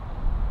say,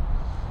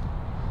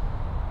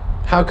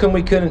 how come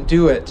we couldn't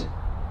do it?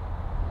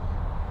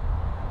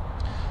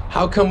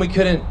 How come we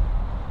couldn't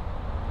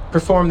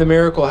perform the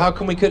miracle? How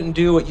come we couldn't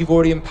do what you've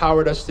already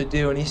empowered us to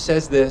do? And he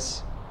says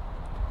this,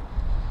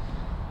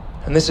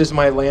 and this is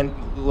my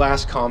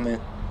last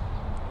comment.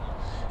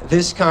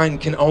 This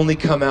kind can only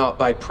come out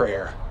by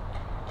prayer.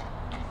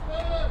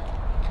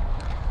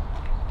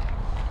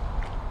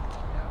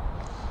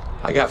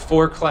 I got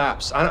 4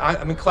 claps.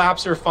 I mean,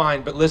 claps are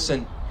fine, but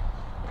listen,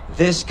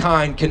 this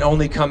kind can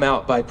only come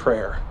out by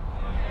prayer.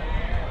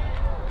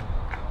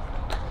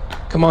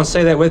 Come on,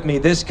 say that with me.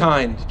 This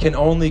kind can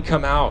only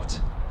come out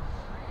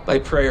by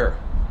prayer.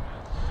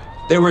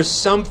 There was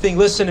something,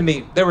 listen to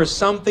me, there was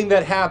something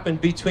that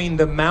happened between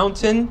the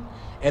mountain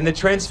and the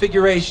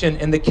transfiguration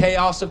and the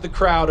chaos of the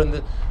crowd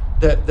and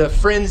the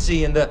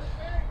frenzy and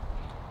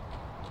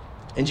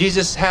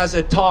Jesus has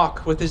a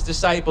talk with his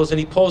disciples and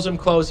he pulls them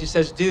close. He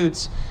says,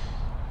 dudes,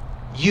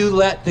 you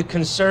let the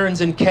concerns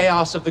and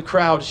chaos of the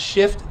crowd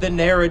shift the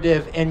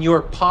narrative and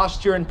your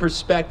posture and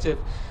perspective.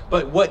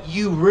 But what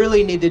you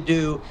really need to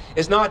do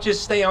is not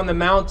just stay on the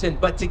mountain,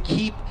 but to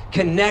keep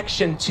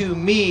connection to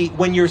me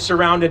when you're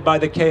surrounded by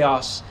the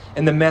chaos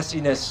and the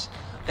messiness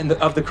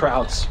of the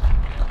crowds.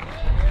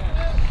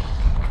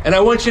 And I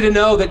want you to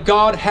know that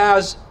God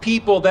has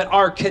people that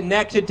are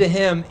connected to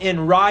him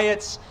in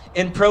riots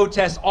and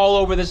protests all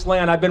over this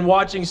land. I've been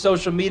watching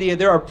social media.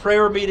 There are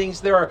prayer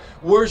meetings. There are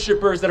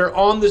worshipers that are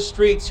on the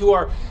streets who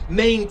are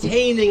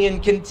maintaining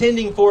and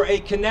contending for a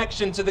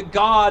connection to the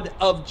God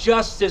of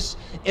justice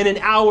in an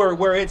hour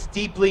where it's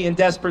deeply and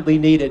desperately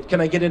needed. Can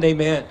I get an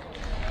amen?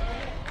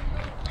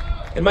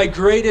 And my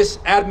greatest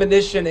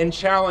admonition and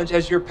challenge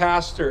as your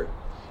pastor,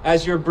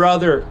 as your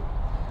brother,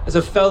 as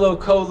a fellow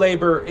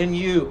co-laborer in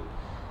you,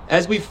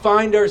 as we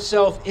find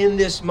ourselves in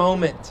this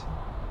moment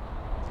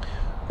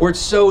where it's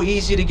so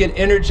easy to get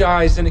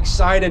energized and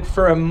excited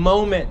for a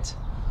moment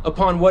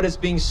upon what is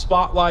being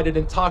spotlighted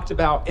and talked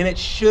about, and it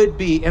should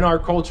be in our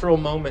cultural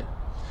moment,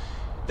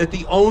 that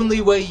the only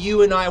way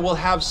you and I will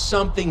have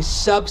something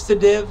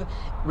substantive,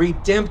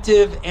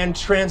 redemptive, and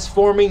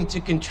transforming to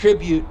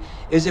contribute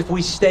is if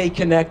we stay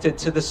connected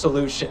to the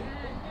solution.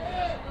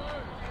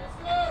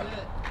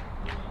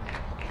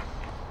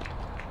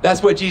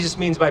 That's what Jesus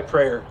means by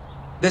prayer.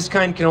 This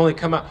kind can only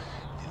come out.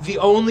 The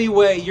only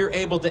way you're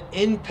able to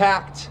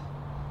impact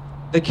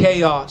the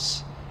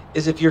chaos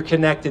is if you're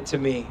connected to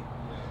me.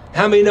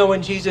 How many know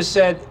when Jesus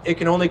said it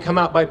can only come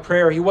out by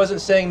prayer, he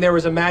wasn't saying there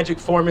was a magic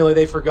formula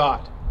they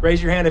forgot.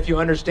 Raise your hand if you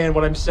understand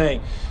what I'm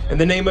saying. In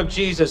the name of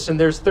Jesus, and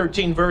there's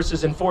 13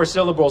 verses and 4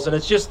 syllables, and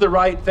it's just the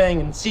right thing,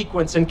 and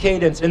sequence and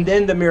cadence, and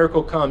then the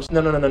miracle comes.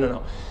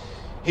 No.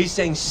 He's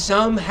saying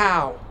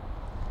somehow,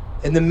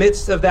 in the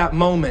midst of that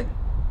moment,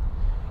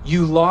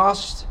 you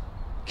lost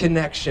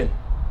connection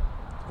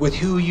with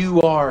who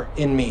you are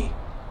in me.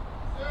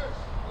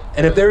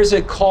 And if there is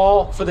a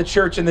call for the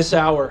church in this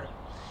hour,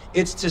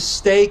 it's to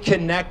stay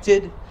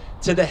connected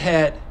to the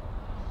head.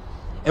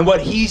 And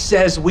what he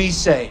says, we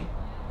say.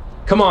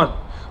 Come on.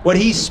 What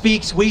he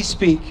speaks, we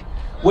speak.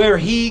 Where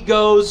he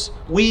goes,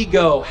 we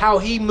go. How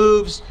he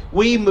moves,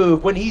 we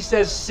move. When he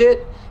says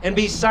sit and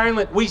be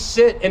silent, we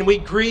sit and we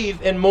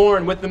grieve and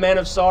mourn with the man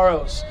of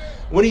sorrows.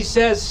 When he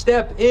says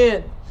step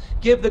in,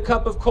 give the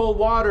cup of cold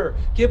water,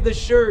 give the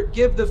shirt,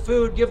 give the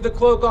food, give the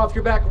cloak off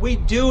your back. We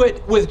do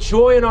it with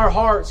joy in our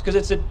hearts because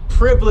it's a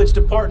privilege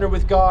to partner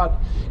with God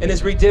and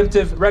his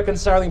redemptive,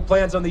 reconciling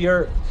plans on the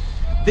earth.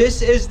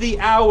 This is the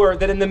hour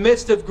that in the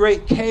midst of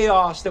great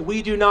chaos that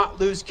we do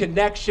not lose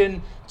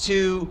connection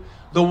to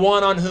the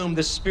one on whom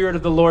the Spirit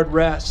of the Lord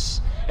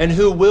rests and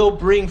who will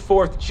bring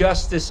forth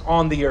justice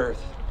on the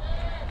earth.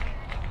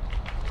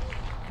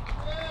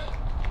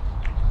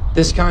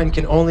 This kind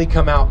can only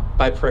come out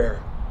by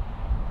prayer.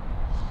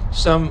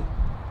 Some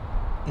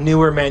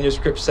newer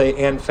manuscripts say,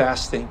 and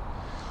fasting.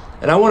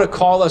 And I want to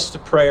call us to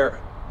prayer.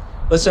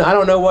 Listen, I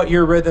don't know what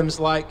your rhythm's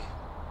like.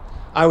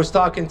 I was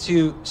talking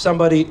to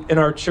somebody in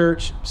our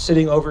church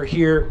sitting over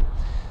here,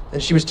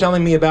 and she was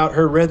telling me about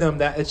her rhythm,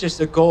 that it's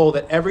just a goal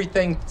that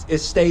everything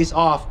stays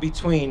off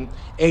between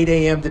 8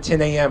 a.m. to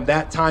 10 a.m.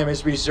 That time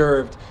is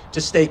reserved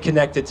to stay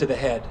connected to the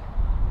head.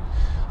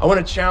 I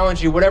want to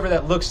challenge you, whatever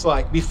that looks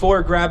like,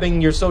 before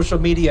grabbing your social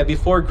media,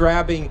 before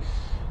grabbing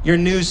your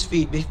news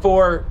feed,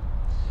 before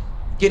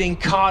getting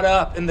caught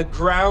up in the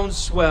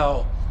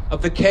groundswell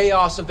of the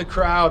chaos of the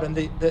crowd and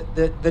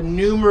the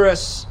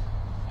numerous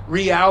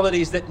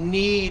realities that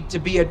need to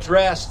be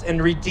addressed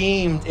and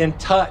redeemed and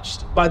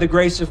touched by the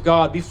grace of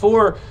God.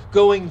 Before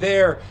going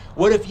there,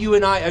 what if you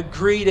and I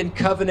agreed and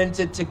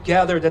covenanted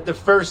together that the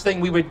first thing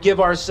we would give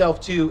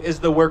ourselves to is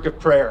the work of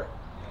prayer?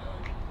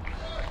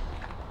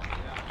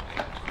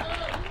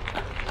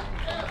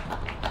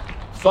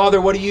 Father,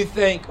 what do you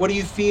think? What do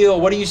you feel?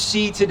 What do you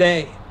see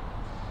today?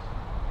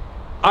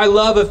 I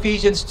love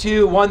Ephesians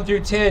 2, 1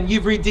 through 10.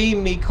 You've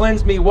redeemed me,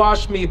 cleansed me,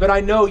 washed me, but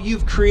I know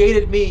you've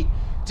created me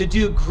to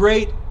do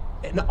great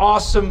and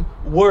awesome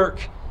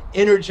work,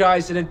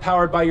 energized and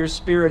empowered by your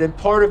Spirit. And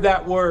part of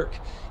that work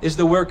is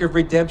the work of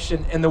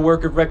redemption and the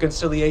work of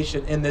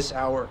reconciliation in this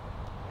hour.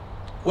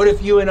 What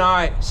if you and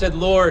I said,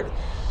 Lord,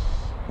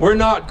 we're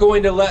not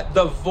going to let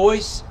the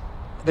voice,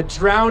 the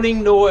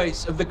drowning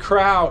noise of the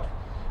crowd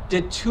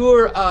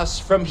deter us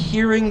from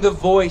hearing the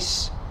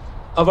voice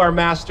of our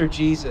Master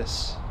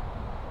Jesus?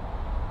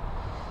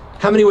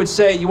 How many would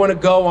say you want to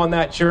go on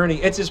that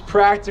journey? It's as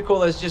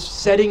practical as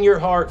just setting your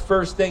heart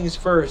first things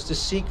first, to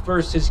seek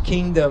first his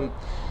kingdom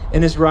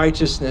and his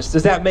righteousness.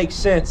 Does that make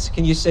sense?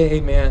 Can you say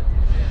amen?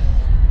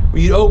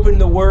 Where you'd open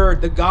the word,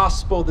 the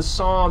gospel, the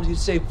Psalms, you'd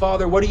say,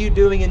 Father, what are you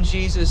doing in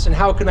Jesus, and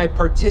how can I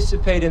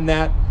participate in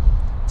that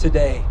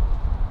today?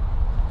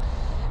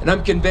 And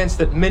I'm convinced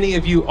that many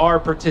of you are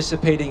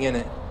participating in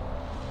it.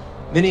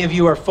 Many of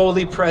you are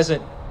fully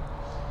present.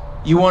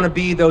 You want to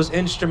be those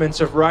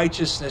instruments of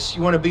righteousness.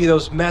 You want to be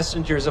those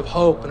messengers of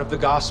hope and of the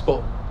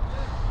gospel.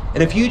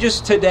 And if you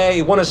just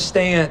today want to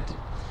stand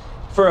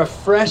for a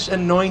fresh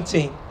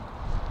anointing,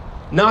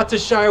 not to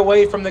shy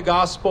away from the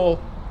gospel,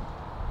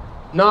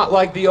 not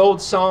like the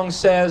old song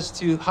says,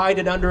 to hide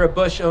it under a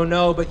bush, oh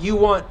no, but you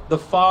want the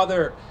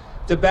Father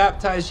to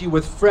baptize you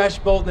with fresh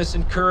boldness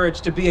and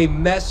courage to be a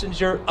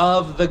messenger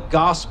of the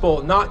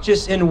gospel, not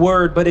just in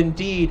word, but in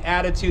deed,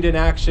 attitude, and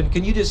action.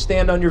 Can you just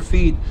stand on your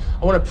feet?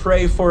 I want to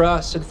pray for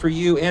us and for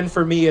you and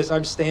for me as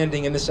I'm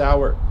standing in this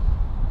hour.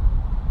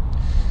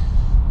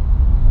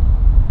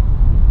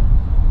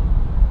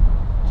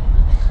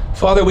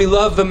 Father, we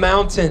love the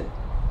mountain.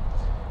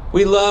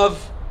 We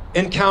love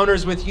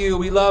encounters with you.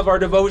 We love our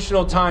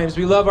devotional times.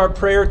 We love our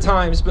prayer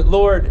times. But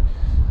Lord,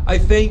 I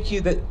thank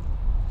you that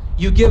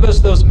you give us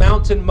those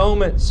mountain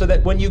moments so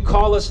that when you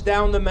call us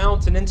down the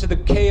mountain into the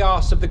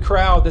chaos of the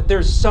crowd, that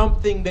there's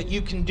something that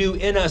you can do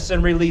in us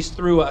and release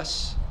through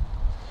us.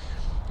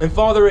 And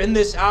Father, in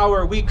this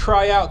hour, we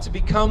cry out to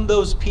become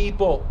those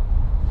people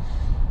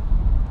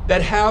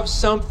that have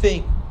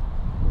something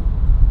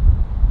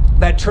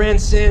that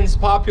transcends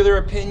popular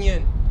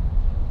opinion,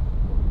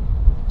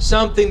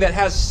 something that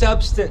has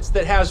substance,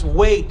 that has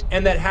weight,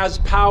 and that has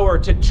power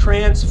to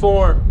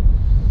transform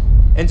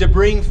and to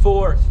bring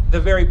forth the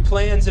very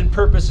plans and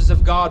purposes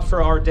of God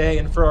for our day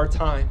and for our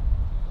time.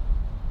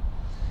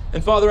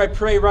 And Father, I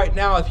pray right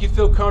now, if you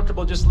feel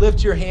comfortable, just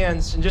lift your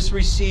hands and just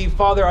receive.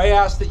 Father, I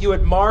ask that you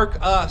would mark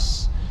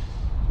us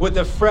with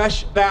a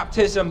fresh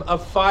baptism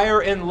of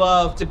fire and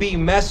love to be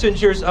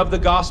messengers of the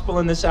gospel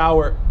in this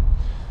hour.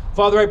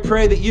 Father, I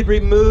pray that you'd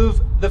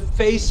remove the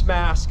face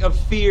mask of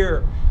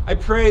fear. I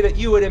pray that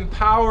you would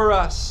empower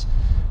us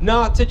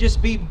not to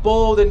just be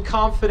bold and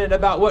confident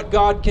about what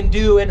God can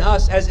do in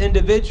us as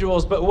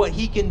individuals, but what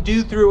he can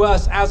do through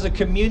us as a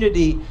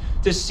community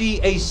to see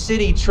a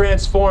city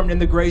transformed in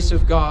the grace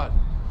of God.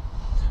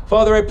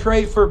 Father, I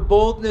pray for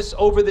boldness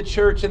over the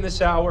church in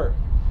this hour,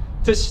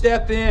 to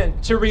step in,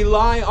 to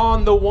rely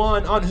on the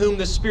one on whom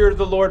the Spirit of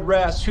the Lord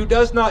rests, who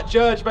does not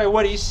judge by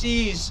what he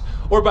sees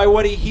or by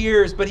what he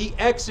hears, but he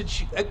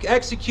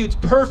executes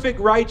perfect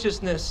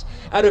righteousness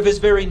out of his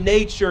very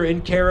nature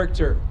and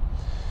character.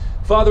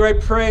 Father, I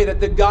pray that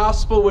the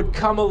gospel would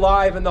come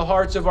alive in the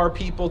hearts of our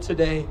people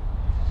today.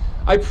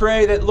 I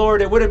pray that,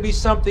 Lord, it wouldn't be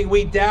something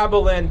we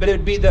dabble in, but it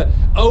would be the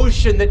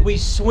ocean that we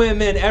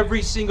swim in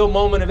every single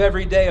moment of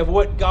every day of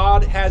what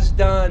God has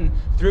done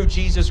through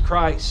Jesus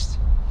Christ.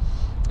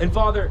 And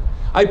Father,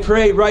 I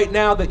pray right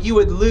now that you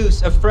would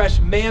loose a fresh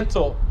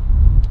mantle,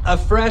 a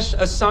fresh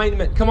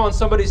assignment. Come on,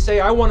 somebody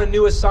say, I want a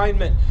new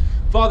assignment.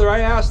 Father, I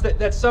ask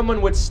that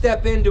someone would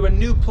step into a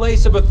new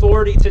place of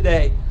authority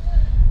today.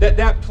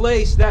 That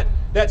place,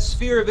 that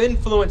sphere of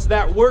influence,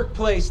 that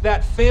workplace,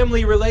 that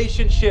family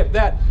relationship,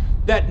 that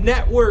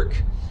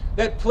network,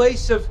 that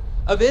place of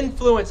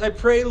influence. I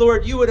pray,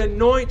 Lord, you would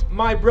anoint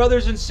my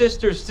brothers and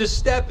sisters to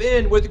step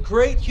in with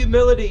great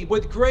humility,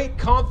 with great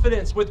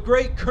confidence, with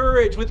great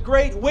courage, with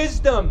great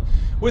wisdom,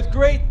 with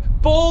great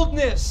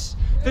boldness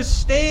to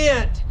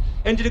stand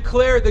and to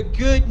declare the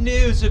good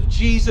news of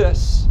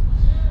Jesus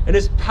and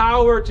his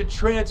power to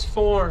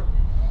transform,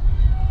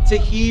 to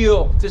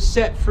heal, to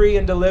set free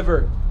and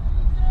deliver.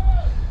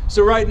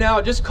 So right now,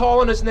 just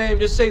call on his name.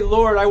 Just say,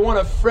 Lord, I want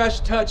a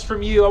fresh touch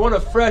from you. I want a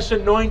fresh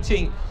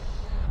anointing.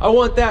 I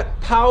want that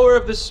power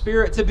of the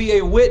Spirit to be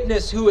a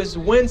witness who is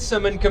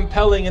winsome and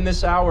compelling in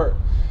this hour.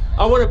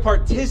 I want to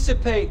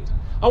participate.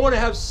 I want to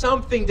have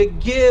something to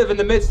give in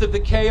the midst of the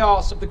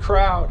chaos of the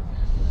crowd.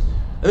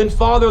 And then,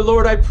 Father,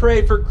 Lord, I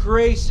pray for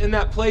grace in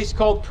that place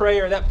called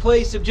prayer, that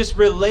place of just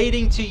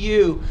relating to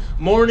you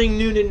morning,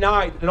 noon, and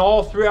night, and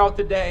all throughout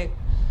the day.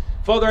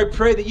 Father, I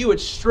pray that you would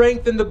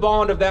strengthen the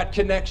bond of that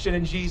connection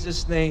in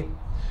Jesus' name.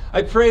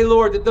 I pray,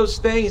 Lord, that those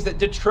things that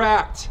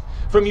detract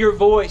from your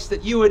voice,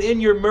 that you would, in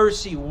your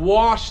mercy,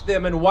 wash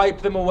them and wipe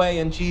them away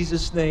in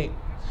Jesus' name.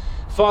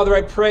 Father,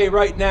 I pray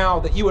right now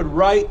that you would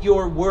write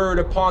your word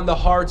upon the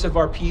hearts of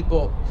our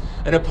people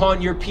and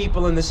upon your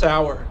people in this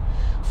hour.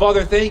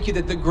 Father, thank you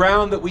that the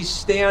ground that we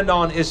stand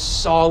on is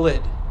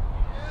solid.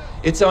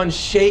 It's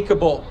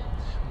unshakable,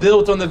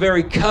 built on the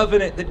very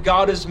covenant that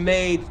God has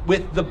made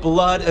with the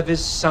blood of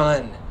his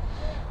Son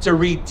to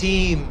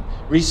redeem,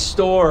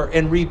 restore,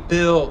 and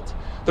rebuild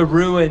the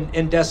ruined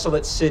and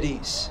desolate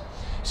cities.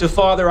 So,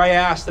 Father, I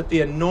ask that the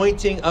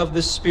anointing of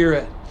the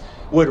Spirit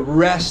would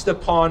rest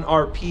upon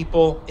our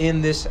people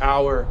in this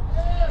hour.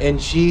 In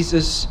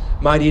Jesus'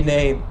 mighty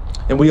name.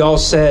 And we all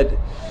said,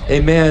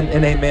 amen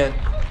and amen.